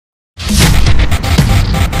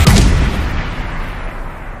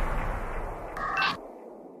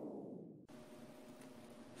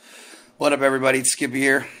What up, everybody? It's Skippy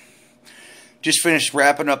here. Just finished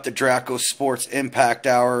wrapping up the Drako Sports Impact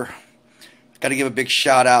Hour. Got to give a big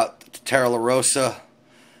shout out to Tara LaRosa.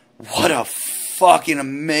 What a fucking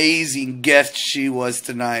amazing guest she was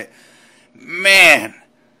tonight. Man,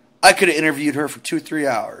 I could have interviewed her for 2-3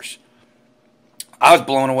 hours. I was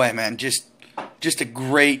blown away, man. Just a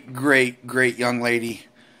great young lady.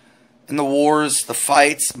 And the wars, the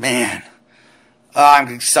fights, man. I'm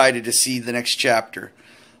excited to see the next chapter.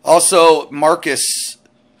 Also, Marcus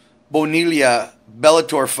Bonilla,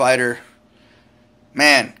 Bellator fighter.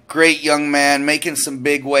 Man, great young man, making some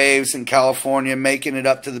big waves in California, making it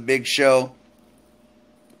up to the big show.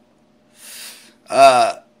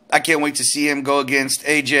 I can't wait to see him go against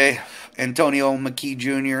AJ, Antonio McKee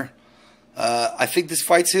Jr. I think this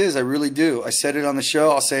fight's his. I really do. I said it on the show.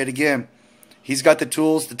 I'll say it again. He's got the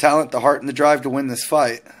tools, the talent, the heart, and the drive to win this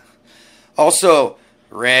fight. Also,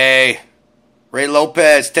 Ray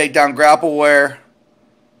Lopez, Takedown Grappleware,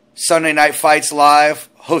 Sunday Night Fights Live,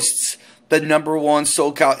 hosts the #1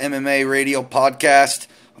 SoCal MMA radio podcast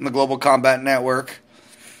on the Global Combat Network.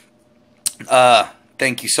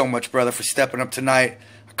 Thank you so much, brother, for stepping up tonight.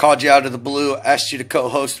 I called you out of the blue, asked you to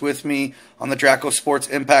co-host with me on the Drako Sports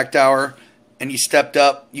Impact Hour, and you stepped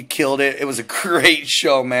up. You killed it. It was a great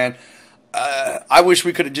show, man. I wish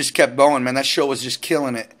we could have just kept going, man. That show was just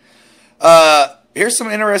killing it. Here's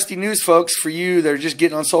some interesting news, folks, for you that are just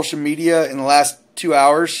getting on social media in the last 2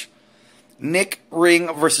 hours. Nick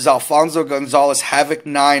Ring versus Alfonso Gonzalez Havoc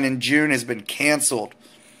 9 in June has been canceled.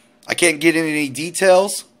 I can't get into any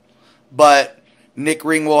details, but Nick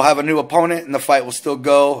Ring will have a new opponent, and the fight will still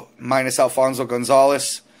go, minus Alfonso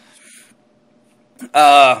Gonzalez.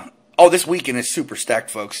 This weekend is super stacked,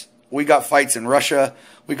 folks. We got fights in Russia.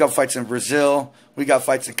 We got fights in Brazil. We got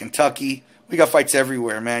fights in Kentucky. We got fights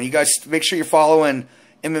everywhere, man. You guys make sure you're following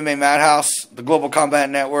MMA Madhouse, the Global Combat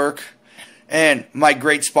Network, and my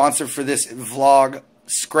great sponsor for this vlog,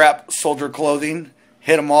 Scrap Soldier Clothing.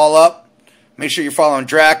 Hit them all up. Make sure you're following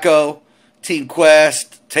Drako, Team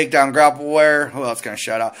Quest, Takedown Grappleware. Who else can I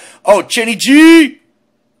shout out? Oh, Chenny G!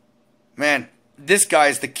 Man, this guy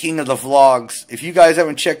is the king of the vlogs. If you guys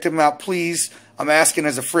haven't checked him out, please, I'm asking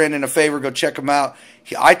as a friend and a favor, go check him out.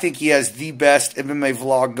 I think he has the best MMA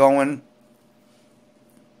vlog going.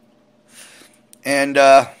 And,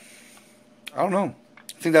 I don't know.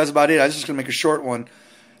 I think that was about it. I was just going to make a short one.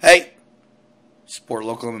 Hey, support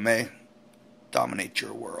local MMA. Dominate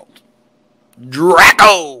your world.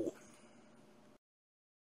 Drako!